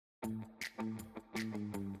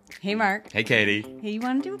Hey, Mark. Hey, Katie. Hey, you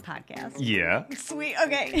want to do a podcast? Yeah. Sweet.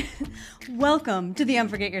 Okay. Welcome to the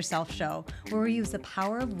Unforget Yourself show, where we use the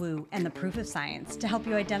power of woo and the proof of science to help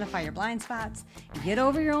you identify your blind spots, get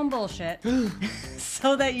over your own bullshit,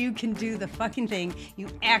 so that you can do the fucking thing you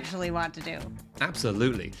actually want to do.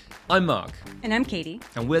 Absolutely. I'm Mark. And I'm Katie.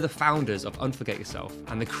 And we're the founders of Unforget Yourself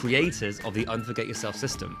and the creators of the Unforget Yourself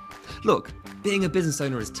system. Look, being a business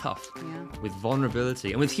owner is tough. Yeah. With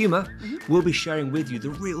vulnerability and with humor, we'll be sharing with you the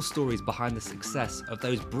real stories behind the success of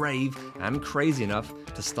those brave and crazy enough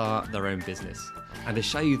to start their own business. And to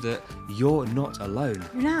show you that you're not alone.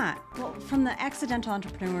 You're not. Well, from the accidental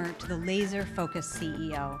entrepreneur to the laser-focused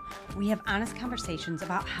CEO, we have honest conversations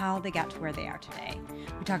about how they got to where they are today.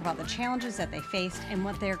 We talk about the challenges that they faced and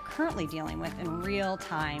what they're currently dealing with in real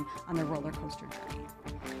time on their roller coaster journey.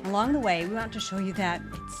 Along the way, we want to show you that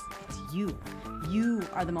it's you. You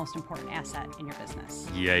are the most important asset in your business.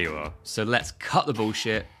 Yeah, you are. So let's cut the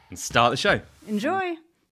bullshit and start the show. Enjoy.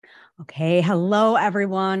 Okay, hello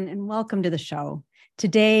everyone, and welcome to the show.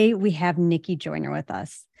 Today we have Nicki Joyner with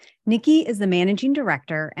us. Nicki is the managing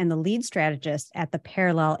director and the lead strategist at the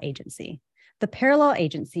Parallel Agency. The Parallel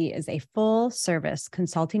Agency is a full-service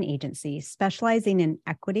consulting agency specializing in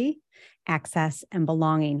equity, access, and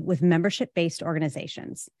belonging with membership-based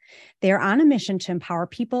organizations. They are on a mission to empower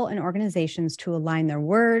people and organizations to align their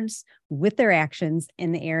words with their actions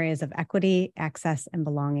in the areas of equity, access, and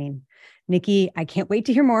belonging. Nicki, I can't wait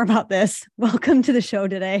to hear more about this. Welcome to the show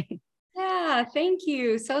today. Yeah, thank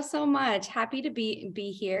you so much. Happy to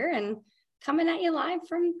be here and coming at you live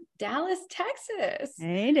from Dallas, Texas.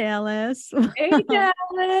 Hey, Dallas. Hey,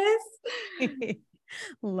 Dallas.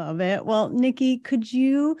 Love it. Well, Nicki, could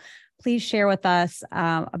you please share with us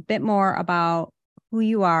a bit more about who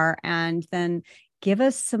you are and then give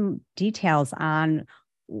us some details on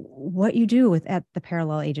what you do at the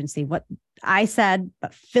Parallel Agency? What I said,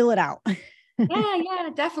 but fill it out. Yeah,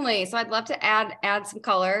 definitely. So I'd love to add some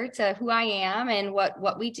color to who I am and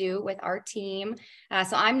what we do with our team.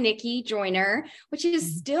 So I'm Nicki Joyner, which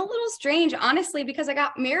is still a little strange, honestly, because I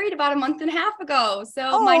got married about a month and a half ago.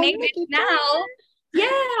 So my name Nicki is now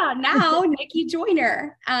Nicki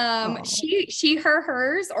Joyner. She, her,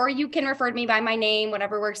 hers, or you can refer to me by my name,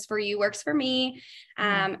 whatever works for you, works for me.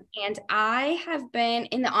 And I have been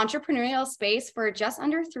in the entrepreneurial space for just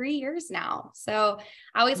under 3 years now. So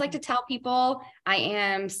I always like to tell people I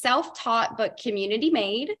am self-taught, but community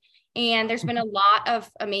made. And there's been a lot of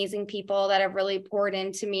amazing people that have really poured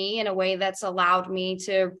into me in a way that's allowed me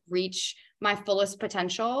to reach my fullest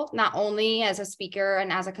potential, not only as a speaker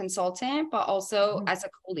and as a consultant, but also as a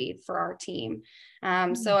co-lead for our team.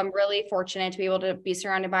 So I'm really fortunate to be able to be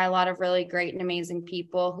surrounded by a lot of really great and amazing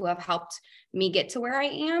people who have helped me get to where I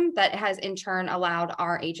am, that has in turn allowed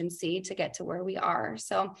our agency to get to where we are.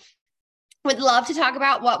 So would love to talk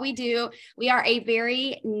about what we do. We are a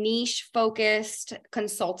very niche focused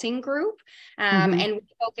consulting group, and we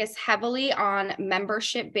focus heavily on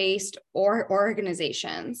membership based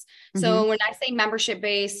organizations. So when I say membership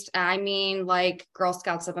based, I mean like Girl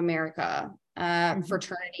Scouts of America,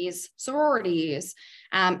 fraternities, sororities,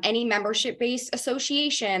 any membership-based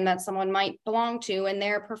association that someone might belong to in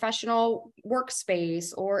their professional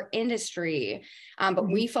workspace or industry. But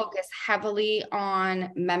we focus heavily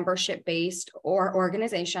on membership-based or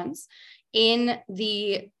organizations in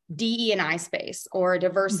the DE&I space, or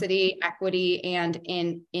diversity, equity, and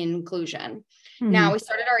inclusion. Now, we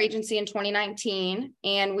started our agency in 2019,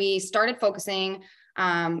 and we started focusing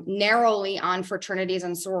narrowly on fraternities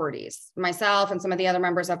and sororities. Myself and some of the other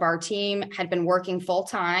members of our team had been working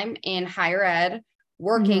full-time in higher ed,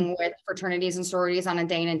 working with fraternities and sororities on a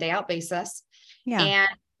day in and day out basis. And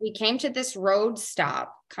we came to this road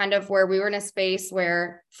stop, kind of where we were in a space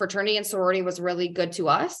where fraternity and sorority was really good to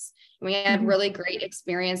us. We had really great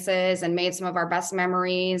experiences and made some of our best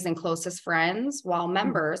memories and closest friends while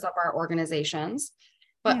members of our organizations,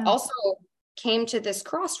 but also came to this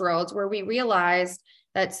crossroads where we realized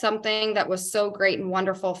that something that was so great and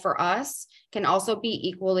wonderful for us can also be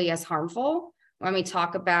equally as harmful when we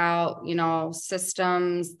talk about,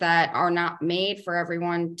 systems that are not made for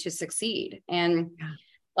everyone to succeed. And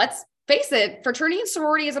let's face it, fraternity and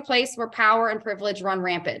sorority is a place where power and privilege run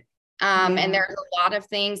rampant. And there's a lot of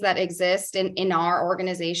things that exist in our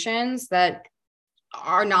organizations that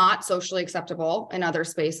are not socially acceptable in other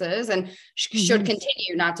spaces and should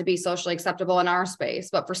continue not to be socially acceptable in our space.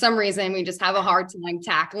 But for some reason, we just have a hard time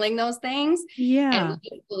tackling those things. And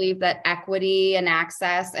we believe that equity and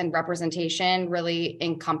access and representation really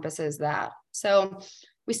encompasses that. So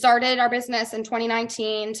we started our business in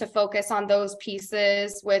 2019 to focus on those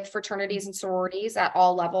pieces with fraternities and sororities at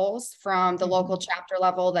all levels, from the local chapter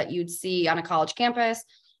level that you'd see on a college campus,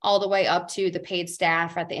 all the way up to the paid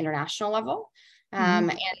staff at the international level.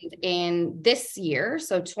 And in this year,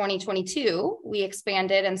 so 2022, we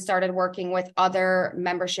expanded and started working with other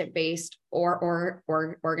membership-based or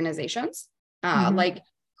organizations, like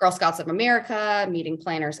Girl Scouts of America, Meeting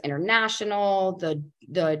Planners International,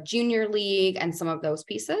 the Junior League, and some of those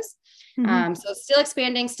pieces. So still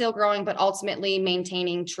expanding, still growing, but ultimately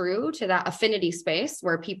maintaining true to that affinity space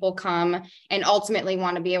where people come and ultimately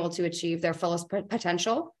want to be able to achieve their fullest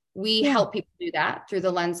potential. We help people do that through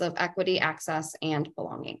the lens of equity, access, and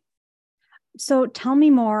belonging. So tell me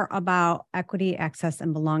more about equity, access,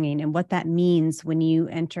 and belonging and what that means when you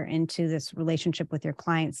enter into this relationship with your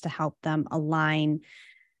clients to help them align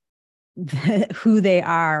who they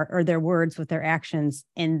are or their words with their actions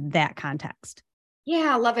in that context.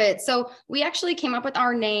 Yeah, I love it. So we actually came up with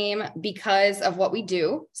our name because of what we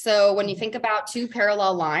do. So when you think about two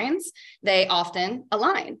parallel lines, they often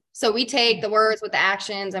align. So we take the words with the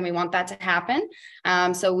actions and we want that to happen.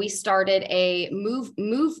 So we started a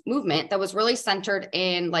movement that was really centered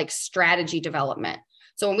in like strategy development.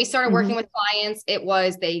 So when we started working with clients, it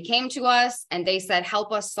was, they came to us and they said,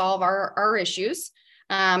 help us solve our issues.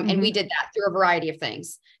 And we did that through a variety of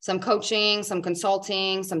things, some coaching, some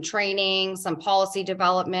consulting, some training, some policy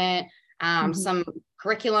development, some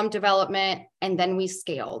curriculum development. And then we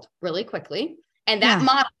scaled really quickly. And that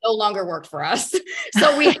model no longer worked for us.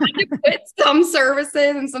 So we had to put some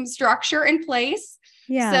services and some structure in place.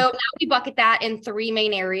 Yeah. So now we bucket that in three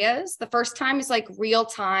main areas. The first time is like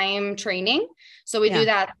real-time training. So we do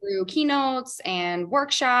that through keynotes and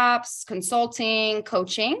workshops, consulting,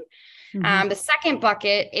 coaching. The second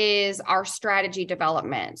bucket is our strategy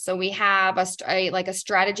development. So we have a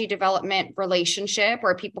strategy development relationship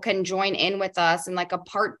where people can join in with us in like a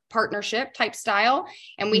partnership type style.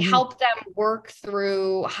 And we help them work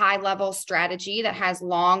through high level strategy that has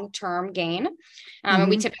long-term gain. And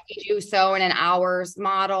we typically do so in an hours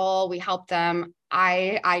model. We help them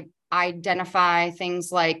identify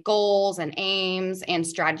things like goals and aims and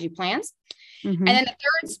strategy plans. And then the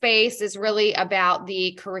third space is really about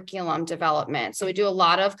the curriculum development. So we do a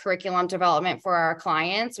lot of curriculum development for our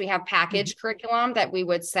clients. We have packaged curriculum that we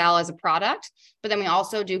would sell as a product, but then we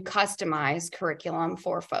also do customized curriculum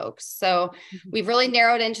for folks. So we've really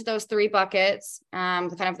narrowed into those three buckets,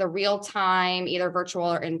 kind of the real time, either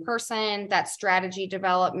virtual or in person, that strategy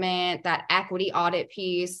development, that equity audit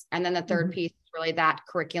piece. And then the third piece is really that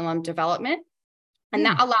curriculum development. And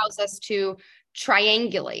that allows us to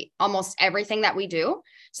triangulate almost everything that we do.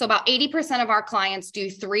 So about 80% of our clients do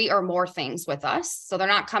 3 or more things with us. So they're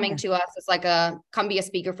not coming to us as like come be a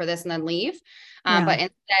speaker for this and then leave. But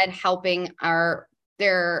instead helping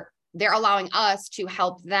they're allowing us to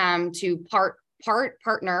help them to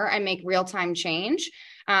partner and make real-time change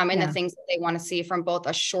in the things that they want to see from both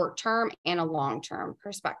a short-term and a long-term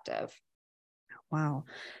perspective. Wow.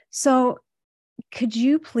 So could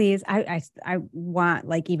you please, I want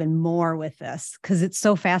like even more with this because it's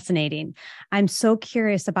so fascinating. I'm so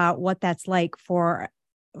curious about what that's like for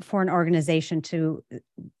an organization to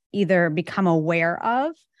either become aware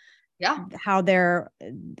of how they're,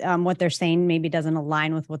 what they're saying maybe doesn't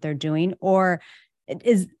align with what they're doing, or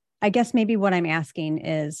I guess maybe what I'm asking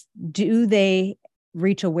is, do they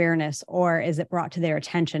reach awareness or is it brought to their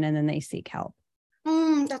attention and then they seek help?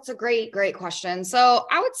 That's a great question. So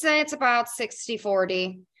I would say it's about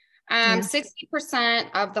 60-40. 60%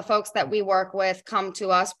 of the folks that we work with come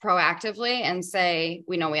to us proactively and say,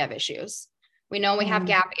 we know we have issues. We know we have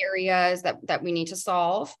gap areas that we need to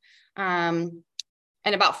solve. And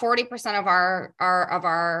about 40% of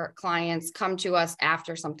our clients come to us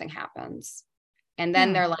after something happens. And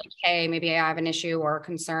then they're like, hey, maybe I have an issue or a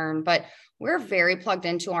concern, but we're very plugged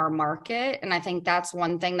into our market. And I think that's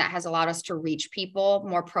one thing that has allowed us to reach people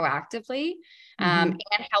more proactively and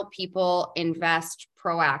help people invest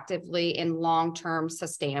proactively in long-term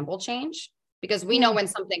sustainable change. Because we know when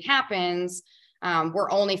something happens,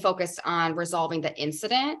 we're only focused on resolving the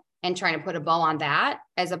incident and trying to put a bow on that,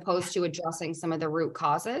 as opposed to addressing some of the root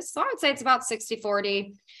causes. So I would say it's about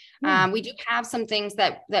 60-40. We do have some things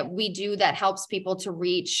that we do that helps people to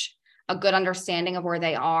reach a good understanding of where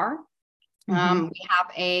they are. We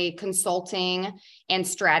have a consulting and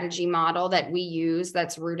strategy model that we use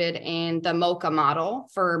that's rooted in the MOCA model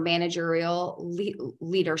for managerial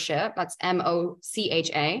leadership. That's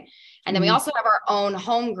MOCHA. And then we also have our own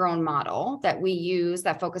homegrown model that we use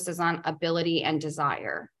that focuses on ability and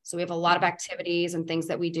desire. So we have a lot of activities and things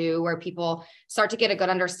that we do where people start to get a good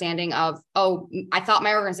understanding of, oh, I thought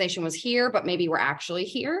my organization was here, but maybe we're actually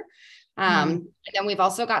here. And then we've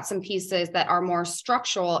also got some pieces that are more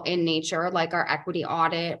structural in nature, like our equity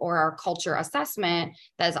audit or our culture assessment,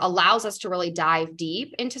 that allows us to really dive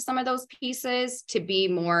deep into some of those pieces to be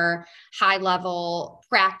more high level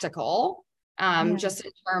practical, just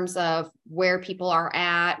in terms of where people are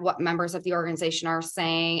at, what members of the organization are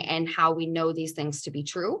saying, and how we know these things to be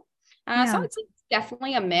true. So it's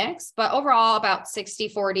definitely a mix, but overall about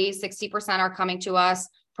 60-40, 60% are coming to us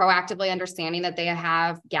proactively understanding that they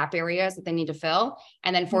have gap areas that they need to fill.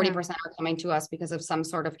 And then 40% are coming to us because of some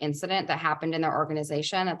sort of incident that happened in their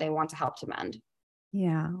organization that they want to help to mend.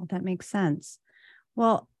 Yeah, well, that makes sense.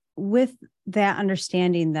 Well, with that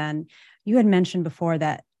understanding, then you had mentioned before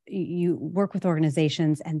that you work with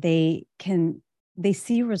organizations and they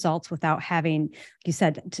see results without having, you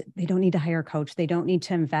said, they don't need to hire a coach. They don't need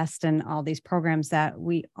to invest in all these programs that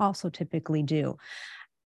we also typically do.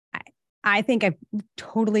 I think I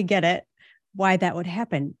totally get it, why that would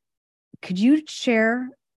happen. Could you share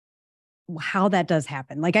how that does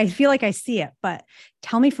happen? Like, I feel like I see it, but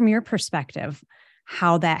tell me from your perspective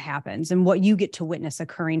how that happens and what you get to witness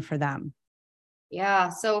occurring for them. Yeah.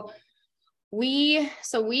 So we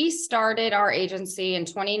started our agency in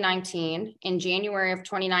 2019, in January of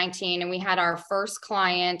 2019, and we had our first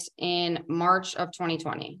client in March of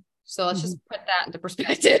 2020. So let's just put that into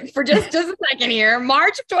perspective for just a second here.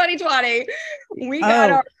 March of 2020, we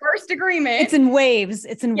got our first agreement. It's in waves.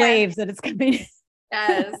 It's in waves that it's coming.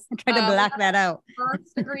 Yes. I'm trying to block that out.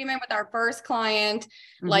 First agreement with our first client,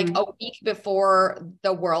 like a week before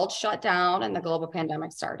the world shut down and the global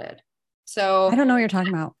pandemic started. So I don't know what you're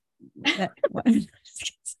talking about.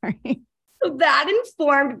 Sorry. So that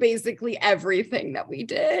informed basically everything that we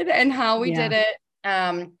did and how we did it.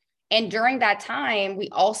 And during that time, we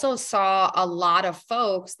also saw a lot of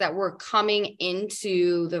folks that were coming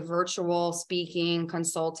into the virtual speaking,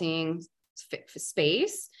 consulting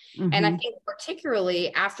space. And I think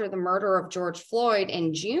particularly after the murder of George Floyd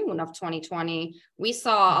in June of 2020, we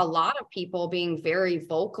saw a lot of people being very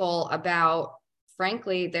vocal about,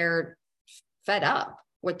 frankly, they're fed up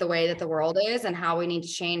with the way that the world is and how we need to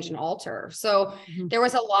change and alter. So there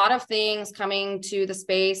was a lot of things coming to the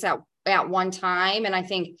space at one time. And I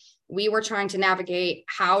think we were trying to navigate,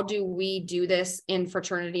 how do we do this in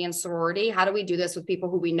fraternity and sorority? How do we do this with people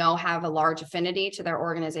who we know have a large affinity to their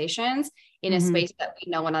organizations in a space that we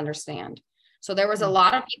know and understand? So there was a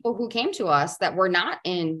lot of people who came to us that were not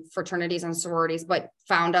in fraternities and sororities, but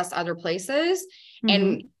found us other places.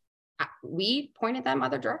 And we pointed them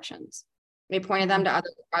other directions. We pointed them to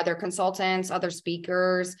other consultants, other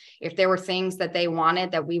speakers. If there were things that they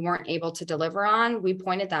wanted that we weren't able to deliver on, we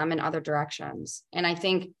pointed them in other directions. And I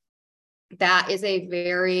think that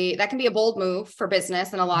can be a bold move for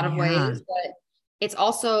business in a lot of ways, but it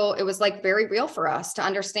was like very real for us to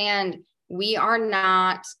understand we are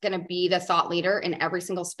not going to be the thought leader in every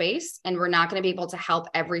single space. And we're not going to be able to help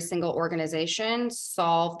every single organization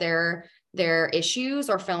solve their issues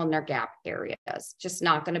or fill in their gap areas. Just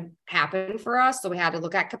not going to happen for us. So we had to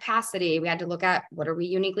look at capacity. We had to look at what are we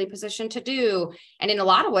uniquely positioned to do. And in a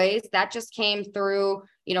lot of ways, that just came through,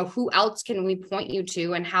 who else can we point you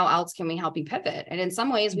to and how else can we help you pivot? And in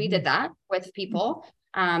some ways we did that with people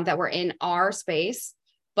that were in our space.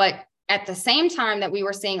 But at the same time that we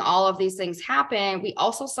were seeing all of these things happen, we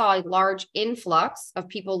also saw a large influx of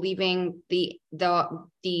people leaving the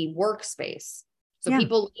workspace. So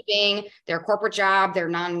people leaving their corporate job, their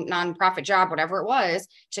nonprofit job, whatever it was,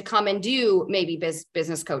 to come and do maybe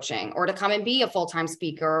business coaching or to come and be a full-time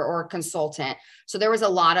speaker or consultant. So there was a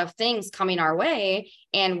lot of things coming our way,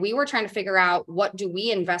 and we were trying to figure out, what do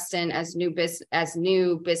we invest in as new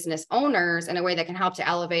business owners in a way that can help to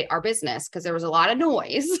elevate our business? Because there was a lot of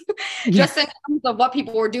noise just in terms of what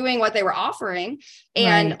people were doing, what they were offering.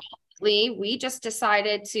 And we just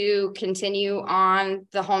decided to continue on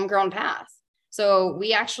the homegrown path. So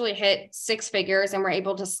we actually hit 6 figures and we're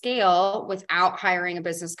able to scale without hiring a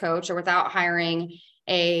business coach or without hiring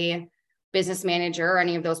a business manager or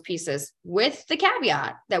any of those pieces, with the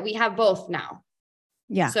caveat that we have both now.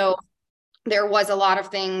 Yeah. So there was a lot of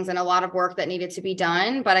things and a lot of work that needed to be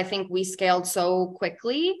done, but I think we scaled so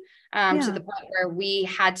quickly to the point where we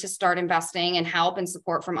had to start investing in help and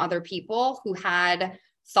support from other people who had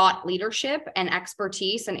thought leadership and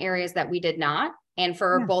expertise in areas that we did not. And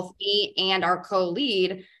for both me and our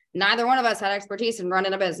co-lead, neither one of us had expertise in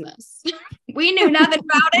running a business. We knew nothing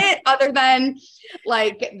about it other than,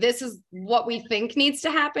 like, this is what we think needs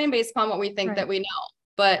to happen based upon what we think that we know.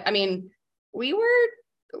 But I mean, we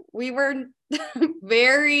were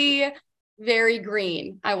very, very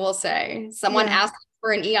green, I will say. Someone asked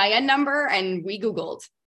for an EIN number and we Googled,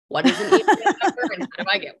 what is an EIN number and how do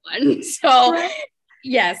I get one? So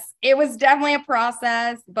Yes, it was definitely a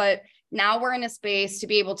process, but now we're in a space to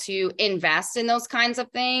be able to invest in those kinds of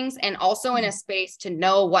things and also in a space to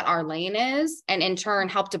know what our lane is and in turn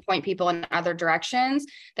help to point people in other directions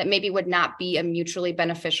that maybe would not be a mutually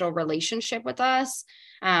beneficial relationship with us,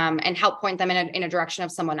 and help point them in a direction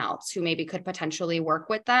of someone else who maybe could potentially work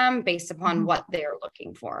with them based upon what they're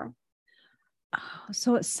looking for.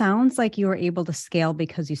 So it sounds like you were able to scale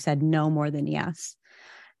because you said no more than yes.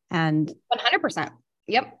 And 100%.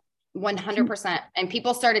 Yep. 100%. And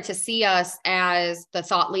people started to see us as the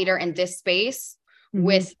thought leader in this space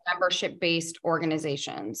with membership-based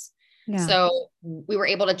organizations. Yeah. So we were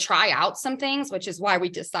able to try out some things, which is why we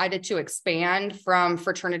decided to expand from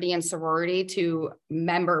fraternity and sorority to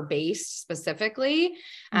member-based specifically.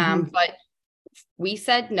 But we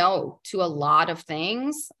said no to a lot of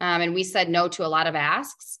things. And we said no to a lot of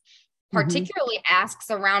asks, particularly asks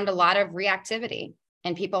around a lot of reactivity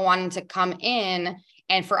and people wanting to come in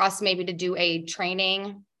and for us maybe to do a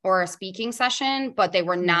training or a speaking session, but they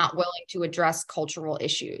were not willing to address cultural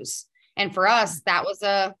issues. And for us, that was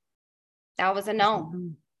a no.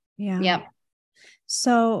 Yeah. Yep.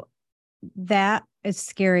 So that is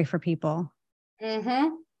scary for people.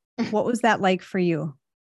 What was that like for you?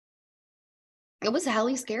 It was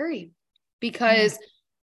helly scary because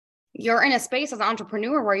you're in a space as an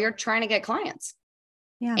entrepreneur where you're trying to get clients.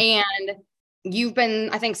 Yeah. And you've been,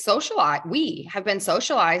 I think, socialized. We have been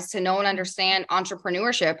socialized to know and understand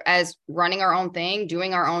entrepreneurship as running our own thing,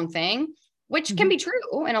 doing our own thing, which can be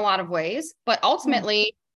true in a lot of ways. But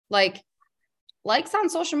ultimately, like likes on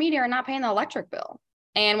social media are not paying the electric bill.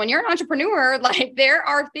 And when you're an entrepreneur, like there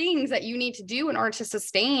are things that you need to do in order to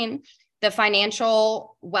sustain the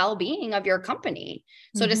financial well-being of your company.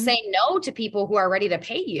 So to say no to people who are ready to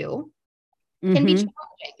pay you can be challenging.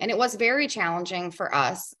 And it was very challenging for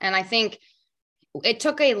us. And I think it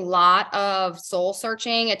took a lot of soul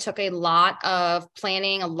searching. It took a lot of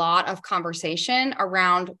planning, a lot of conversation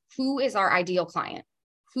around who is our ideal client,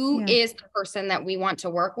 who is the person that we want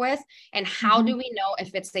to work with, and how do we know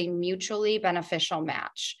if it's a mutually beneficial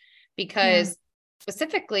match? Because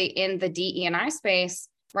specifically in the DE&I space,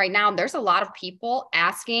 right now, there's a lot of people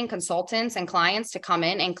asking consultants and clients to come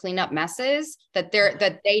in and clean up messes that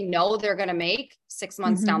they know they're going to make 6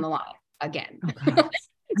 months down the line again. Okay.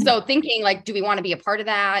 So thinking like, do we want to be a part of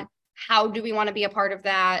that? How do we want to be a part of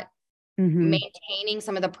that? Maintaining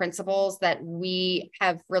some of the principles that we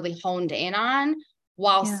have really honed in on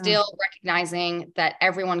while still recognizing that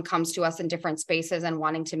everyone comes to us in different spaces and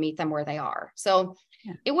wanting to meet them where they are. So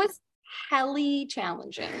it was helly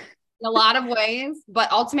challenging in a lot of ways,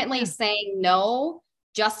 but ultimately saying no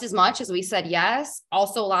just as much as we said yes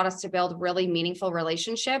also allowed us to build really meaningful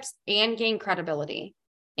relationships and gain credibility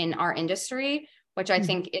in our industry, which I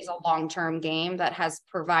think is a long-term game that has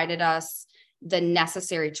provided us the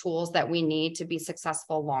necessary tools that we need to be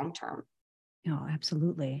successful long-term. Oh,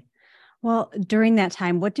 absolutely. Well, during that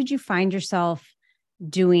time, what did you find yourself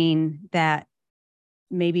doing that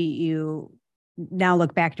maybe you now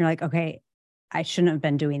look back and you're like, okay, I shouldn't have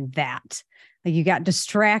been doing that. Like you got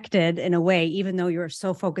distracted in a way, even though you were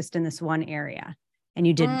so focused in this one area and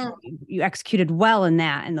you executed well in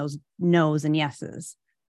that and those no's and yeses.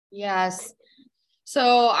 Yes.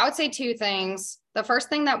 So I would say two things. The first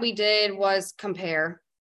thing that we did was compare.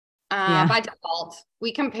 By default,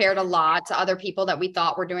 we compared a lot to other people that we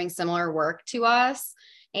thought were doing similar work to us.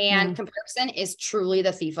 And comparison is truly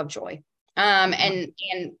the thief of joy. And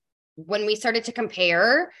when we started to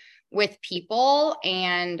compare with people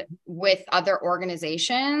and with other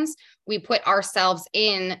organizations, we put ourselves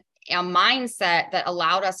in a mindset that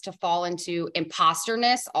allowed us to fall into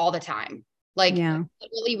imposterness all the time. Like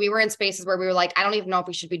literally we were in spaces where we were like, I don't even know if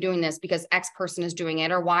we should be doing this because X person is doing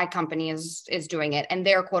it or Y company is doing it and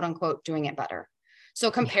they're quote unquote doing it better.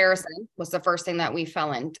 So comparison was the first thing that we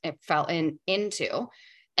fell into.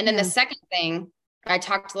 And then the second thing, I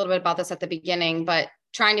talked a little bit about this at the beginning, but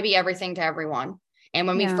trying to be everything to everyone. And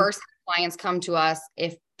when we first had clients come to us,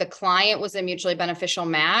 if the client was a mutually beneficial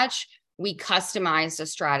match, we customized a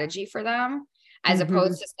strategy for them as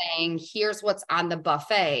opposed to saying, here's what's on the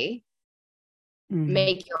buffet.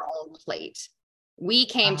 Make your own plate. We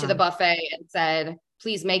came to the buffet and said,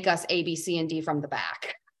 please make us A, B, C, and D from the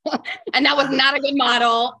back. And that was not a good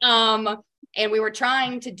model. And we were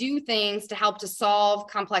trying to do things to help to solve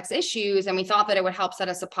complex issues. And we thought that it would help set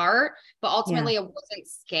us apart, but ultimately it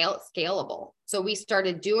wasn't scalable. So we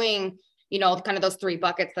started doing, kind of those three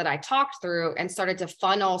buckets that I talked through and started to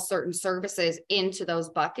funnel certain services into those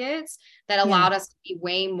buckets that allowed us to be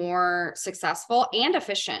way more successful and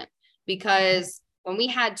efficient. Because when we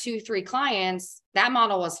had 2-3 clients, that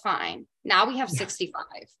model was fine. Now we have 65.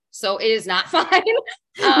 So it is not fine. It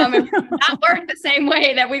not work the same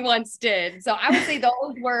way that we once did. So I would say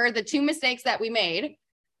those were the 2 mistakes that we made.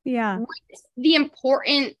 Yeah. With the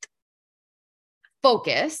important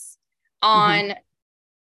focus on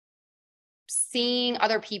seeing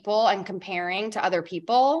other people and comparing to other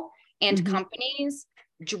people and companies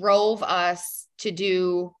drove us to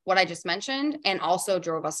do what I just mentioned, and also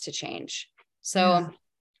drove us to change. So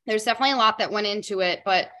there's definitely a lot that went into it,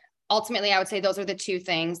 but ultimately I would say those are the 2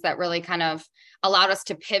 things that really kind of allowed us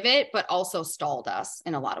to pivot, but also stalled us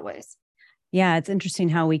in a lot of ways. Yeah. It's interesting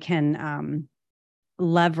how we can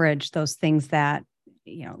leverage those things that,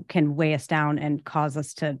 can weigh us down and cause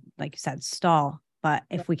us to, like you said, stall. But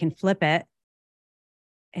if we can flip it,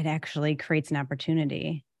 it actually creates an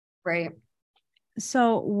opportunity. Right.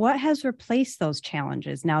 So what has replaced those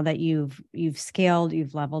challenges now that you've scaled,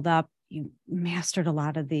 you've leveled up, you mastered a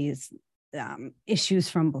lot of these issues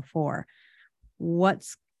from before?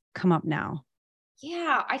 What's come up now?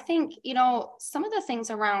 Yeah, I think, some of the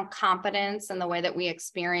things around competence and the way that we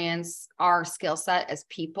experience our skill set as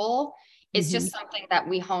people is just something that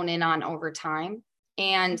we hone in on over time.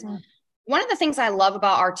 And one of the things I love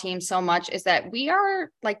about our team so much is that we are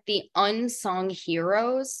like the unsung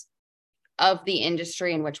heroes of the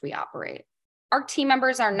industry in which we operate. Our team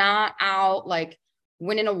members are not out like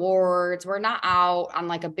winning awards. We're not out on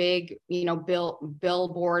like a big,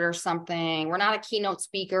 billboard or something. We're not a keynote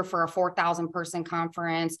speaker for a 4,000 person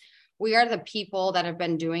conference. We are the people that have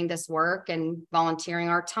been doing this work and volunteering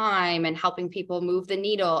our time and helping people move the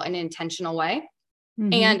needle in an intentional way.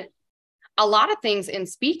 And a lot of things in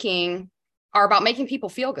speaking are about making people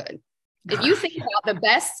feel good. If you think about the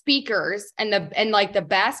best speakers and the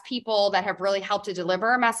best people that have really helped to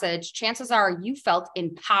deliver a message, chances are you felt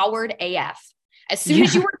empowered AF as soon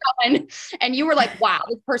as you were done, and you were like, wow,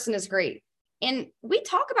 this person is great. And we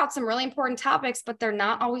talk about some really important topics, but they're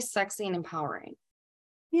not always sexy and empowering.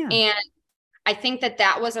 Yeah. And I think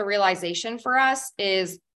that was a realization for us,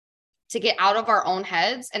 is to get out of our own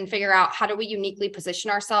heads and figure out how do we uniquely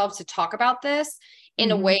position ourselves to talk about this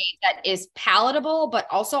in a way that is palatable, but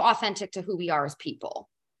also authentic to who we are as people.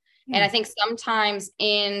 Yeah. And I think sometimes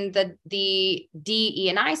in the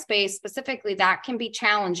DE&I space specifically, that can be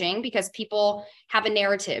challenging because people have a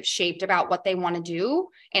narrative shaped about what they want to do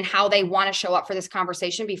and how they want to show up for this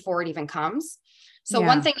conversation before it even comes. So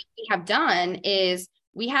one thing we have done is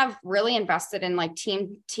we have really invested in like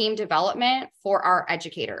team development for our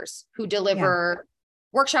educators who deliver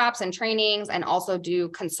workshops and trainings and also do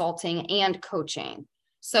consulting and coaching.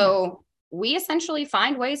 So we essentially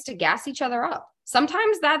find ways to gas each other up.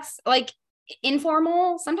 Sometimes that's like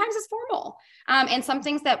informal, sometimes it's formal. And some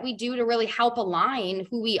things that we do to really help align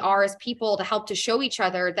who we are as people, to help to show each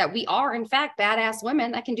other that we are in fact badass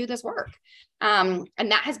women that can do this work. And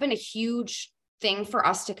that has been a huge thing for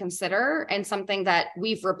us to consider, and something that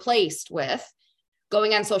we've replaced with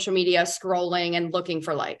going on social media, scrolling and looking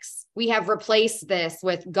for likes. We have replaced this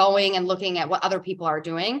with going and looking at what other people are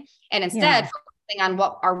doing, and instead focusing on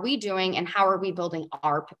what are we doing and how are we building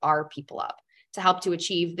our people up to help to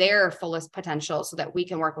achieve their fullest potential so that we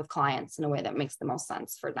can work with clients in a way that makes the most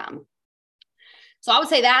sense for them. So I would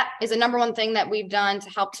say that is a number one thing that we've done to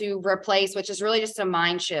help to replace, which is really just a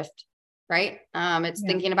mind shift, right? It's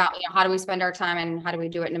thinking about, how do we spend our time and how do we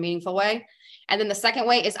do it in a meaningful way? And then the second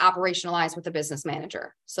way is operationalize with the business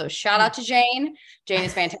manager. So shout out to Jane. Jane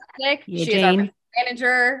is fantastic. She is our business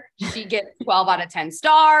manager. She gets 12 out of 10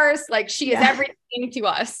 stars. Like she is everything to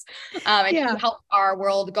us. And she helped our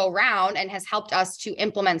world go round and has helped us to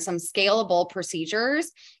implement some scalable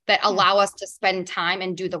procedures that allow us to spend time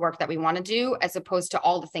and do the work that we want to do, as opposed to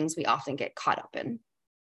all the things we often get caught up in.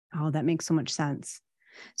 Oh, that makes so much sense.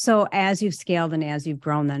 So as you've scaled and as you've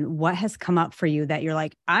grown, then what has come up for you that you're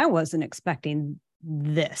like, I wasn't expecting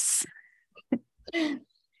this?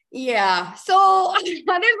 Yeah. So there's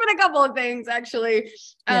been a couple of things actually.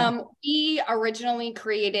 We originally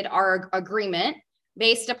created our agreement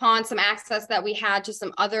based upon some access that we had to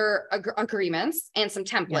some other agreements and some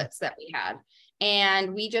templates that we had.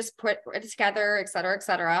 And we just put it together, et cetera, et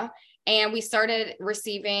cetera. And we started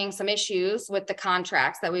receiving some issues with the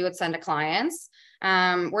contracts that we would send to clients.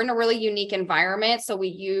 We're in a really unique environment. So we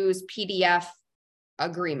use PDF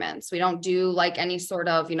agreements. We don't do like any sort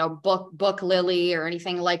of, book Lily or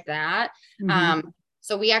anything like that.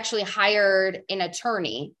 So we actually hired an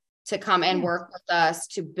attorney to come and work with us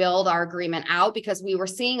to build our agreement out, because we were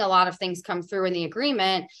seeing a lot of things come through in the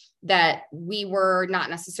agreement that we were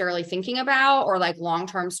not necessarily thinking about, or like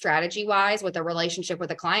long-term strategy wise with a relationship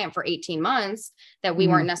with a client for 18 months that we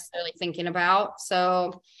weren't necessarily thinking about.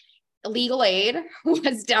 So legal aid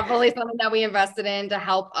was definitely something that we invested in to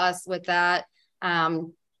help us with that.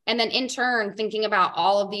 And then in turn, thinking about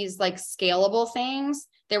all of these like scalable things,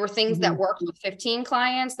 there were things that worked with 15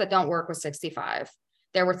 clients that don't work with 65.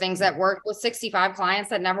 There were things that worked with 65 clients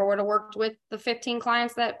that never would have worked with the 15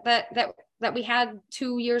 clients that we had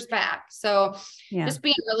 2 years back. So just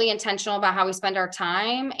being really intentional about how we spend our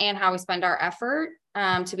time and how we spend our effort,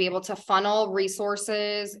 to be able to funnel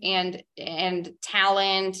resources and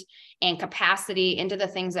talent and capacity into the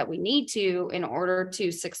things that we need to in order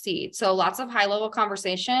to succeed. So lots of high level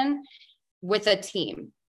conversation with a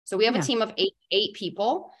team. So we have a team of eight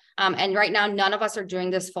people. And right now, none of us are doing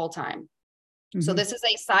this full time. So this is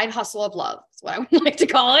a side hustle of love. That's what I would like to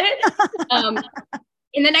call it.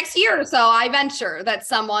 In the next year or so, I venture that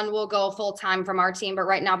someone will go full time from our team, but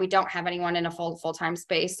right now we don't have anyone in a full time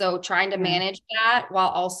space. So trying to manage that while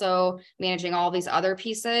also managing all these other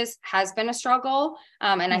pieces has been a struggle.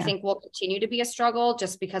 And I think will continue to be a struggle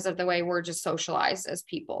just because of the way we're just socialized as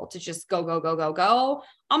people to just go,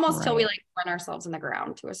 almost till we like run ourselves in the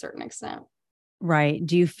ground to a certain extent. Right.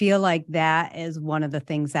 Do you feel like that is one of the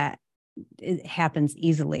things that it happens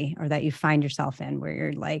easily, or that you find yourself in where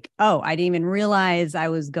you're like, oh, I didn't even realize I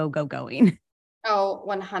was going? Oh,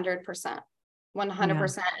 100%. 100%.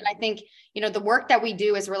 And I think, the work that we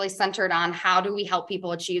do is really centered on how do we help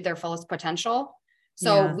people achieve their fullest potential.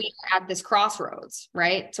 So we are at this crossroads,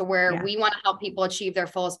 right? To where we want to help people achieve their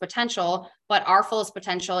fullest potential, but our fullest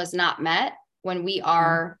potential is not met when we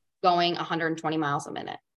are going 120 miles a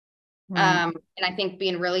minute. And I think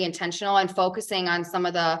being really intentional and focusing on some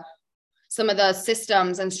of the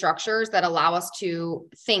systems and structures that allow us to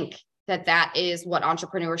think that is what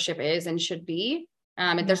entrepreneurship is and should be.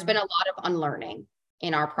 And there's been a lot of unlearning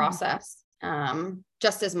in our process,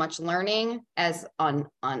 just as much learning as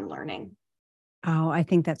unlearning. Oh, I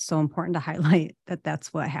think that's so important to highlight that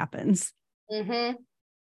that's what happens.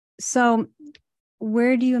 So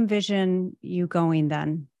where do you envision you going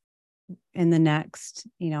then in the next,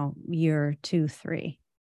 year, 2, 3?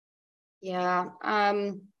 Yeah.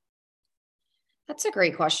 That's a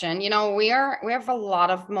great question. We have a lot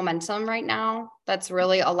of momentum right now that's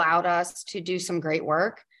really allowed us to do some great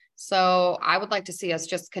work. So I would like to see us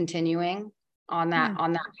just continuing on that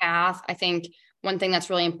path. I think one thing that's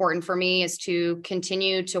really important for me is to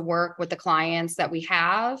continue to work with the clients that we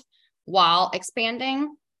have while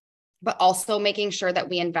expanding, but also making sure that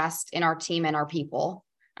we invest in our team and our people,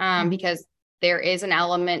 because there is an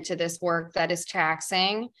element to this work that is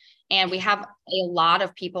taxing. And we have a lot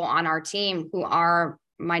of people on our team who are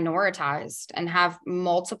minoritized and have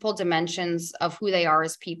multiple dimensions of who they are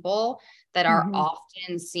as people that are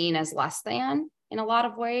often seen as less than in a lot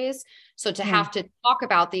of ways. So to have to talk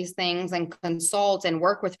about these things and consult and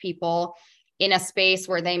work with people in a space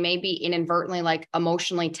where they may be inadvertently like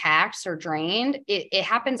emotionally taxed or drained, it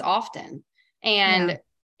happens often. And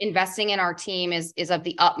investing in our team is of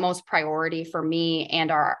the utmost priority for me and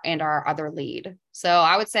our other lead. So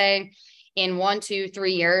I would say in 1, 2,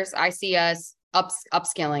 3 years, I see us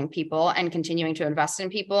upskilling people and continuing to invest in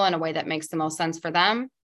people in a way that makes the most sense for them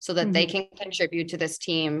so that they can contribute to this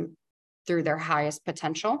team through their highest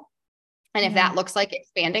potential. And if that looks like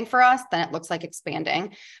expanding for us, then it looks like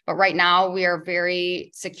expanding. But right now we are very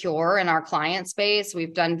secure in our client space.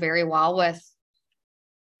 We've done very well with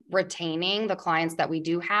retaining the clients that we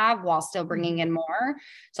do have while still bringing in more.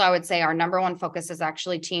 So I would say our number one focus is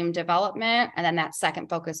actually team development. And then that second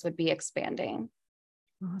focus would be expanding.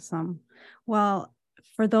 Awesome. Well,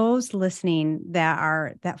 for those listening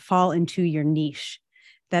that fall into your niche,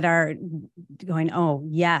 that are going, oh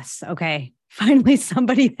yes, okay, finally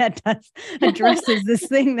somebody that addresses this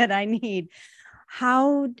thing that I need.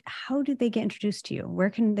 How do they get introduced to you? Where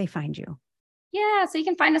can they find you? Yeah, so you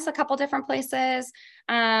can find us a couple different places.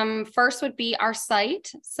 First would be our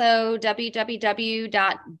site. So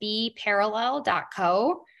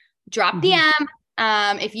www.beparallel.co. Drop DM.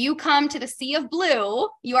 If you come to the Sea of Blue,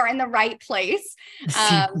 you are in the right place.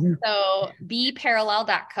 So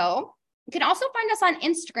beparallel.co. You can also find us on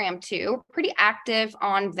Instagram too. We're pretty active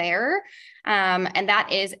on there. And that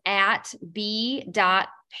is at b.parallel,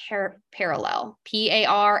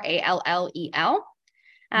 PARALLEL.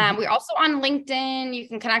 We're also on LinkedIn. You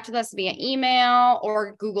can connect with us via email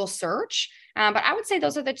or Google search. But I would say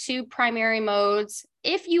those are the two primary modes.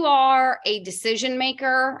 If you are a decision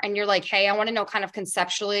maker and you're like, hey, I want to know kind of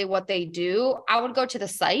conceptually what they do, I would go to the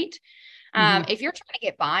site. If you're trying to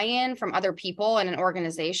get buy-in from other people in an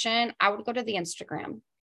organization, I would go to the Instagram.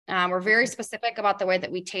 We're very specific about the way that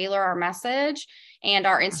we tailor our message, and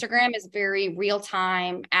our Instagram is very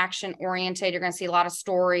real-time, action-oriented. You're going to see a lot of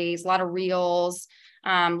stories, a lot of reels,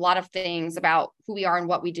 a lot of things about who we are and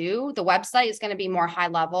what we do. The website is going to be more high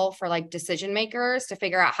level for like decision makers to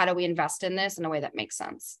figure out how do we invest in this in a way that makes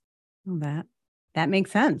sense. Well, that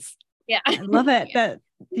makes sense. Yeah. I love it that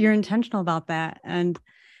you're intentional about that. And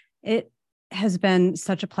it has been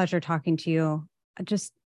such a pleasure talking to you.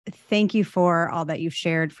 Just thank you for all that you've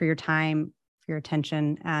shared, for your time, for your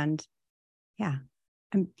attention. And yeah,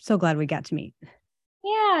 I'm so glad we got to meet.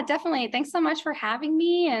 Yeah, definitely. Thanks so much for having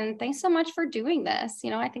me. And thanks so much for doing this.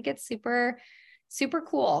 I think it's super, super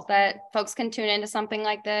cool that folks can tune into something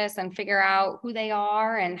like this and figure out who they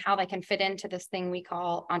are and how they can fit into this thing we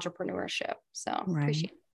call entrepreneurship. So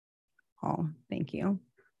appreciate it. Oh, thank you.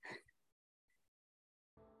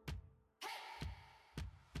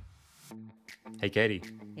 Hey, Katie.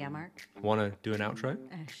 Yeah, Mark? Want to do an outro?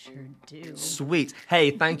 I sure do. Sweet. Hey,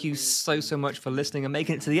 thank you so much for listening and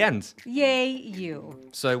making it to the end. Yay, you.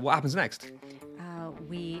 So what happens next?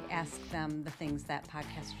 We ask them the things that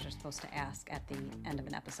podcasters are supposed to ask at the end of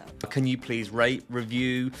an episode. Can you please rate,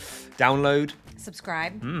 review, download?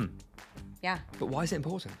 Subscribe. Yeah. But why is it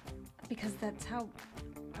important? Because that's how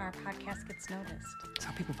our podcast gets noticed. It's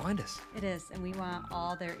how people find us. It is. And we want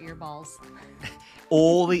all their earballs.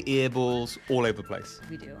 All the earballs all over the place.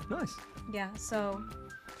 We do. Nice. Yeah. So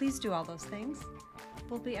please do all those things.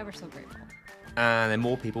 We'll be ever so grateful. And then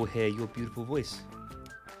more people hear your beautiful voice.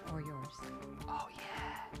 Or yours. Oh,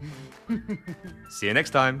 yeah. See you next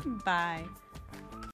time. Bye.